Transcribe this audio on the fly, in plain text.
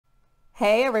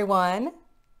Hey everyone,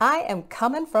 I am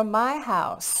coming from my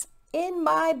house, in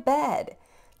my bed,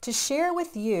 to share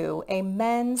with you a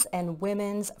men's and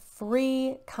women's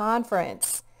free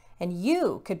conference. And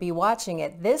you could be watching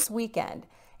it this weekend,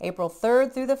 April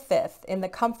 3rd through the 5th, in the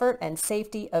comfort and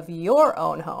safety of your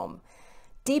own home.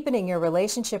 Deepening your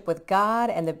relationship with God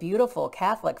and the beautiful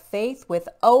Catholic faith with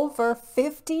over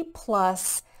 50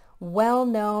 plus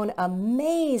well-known,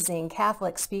 amazing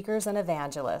Catholic speakers and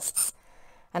evangelists.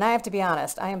 And I have to be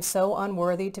honest, I am so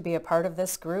unworthy to be a part of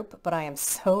this group, but I am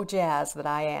so jazzed that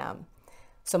I am.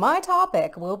 So my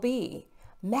topic will be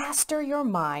Master Your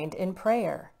Mind in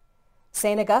Prayer.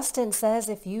 St. Augustine says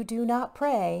if you do not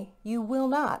pray, you will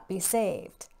not be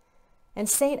saved. And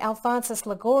St. Alphonsus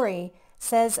Liguori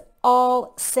says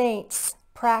all saints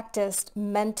practiced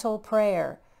mental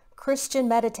prayer, Christian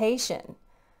meditation.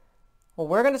 Well,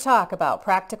 we're going to talk about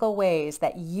practical ways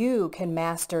that you can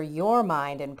master your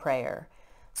mind in prayer.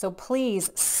 So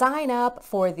please sign up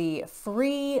for the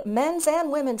free men's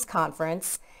and women's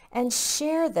conference and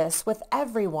share this with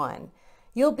everyone.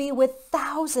 You'll be with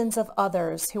thousands of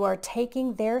others who are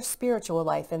taking their spiritual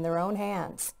life in their own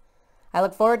hands. I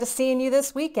look forward to seeing you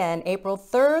this weekend, April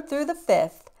 3rd through the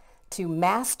 5th, to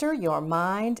master your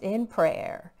mind in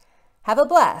prayer. Have a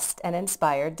blessed and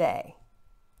inspired day.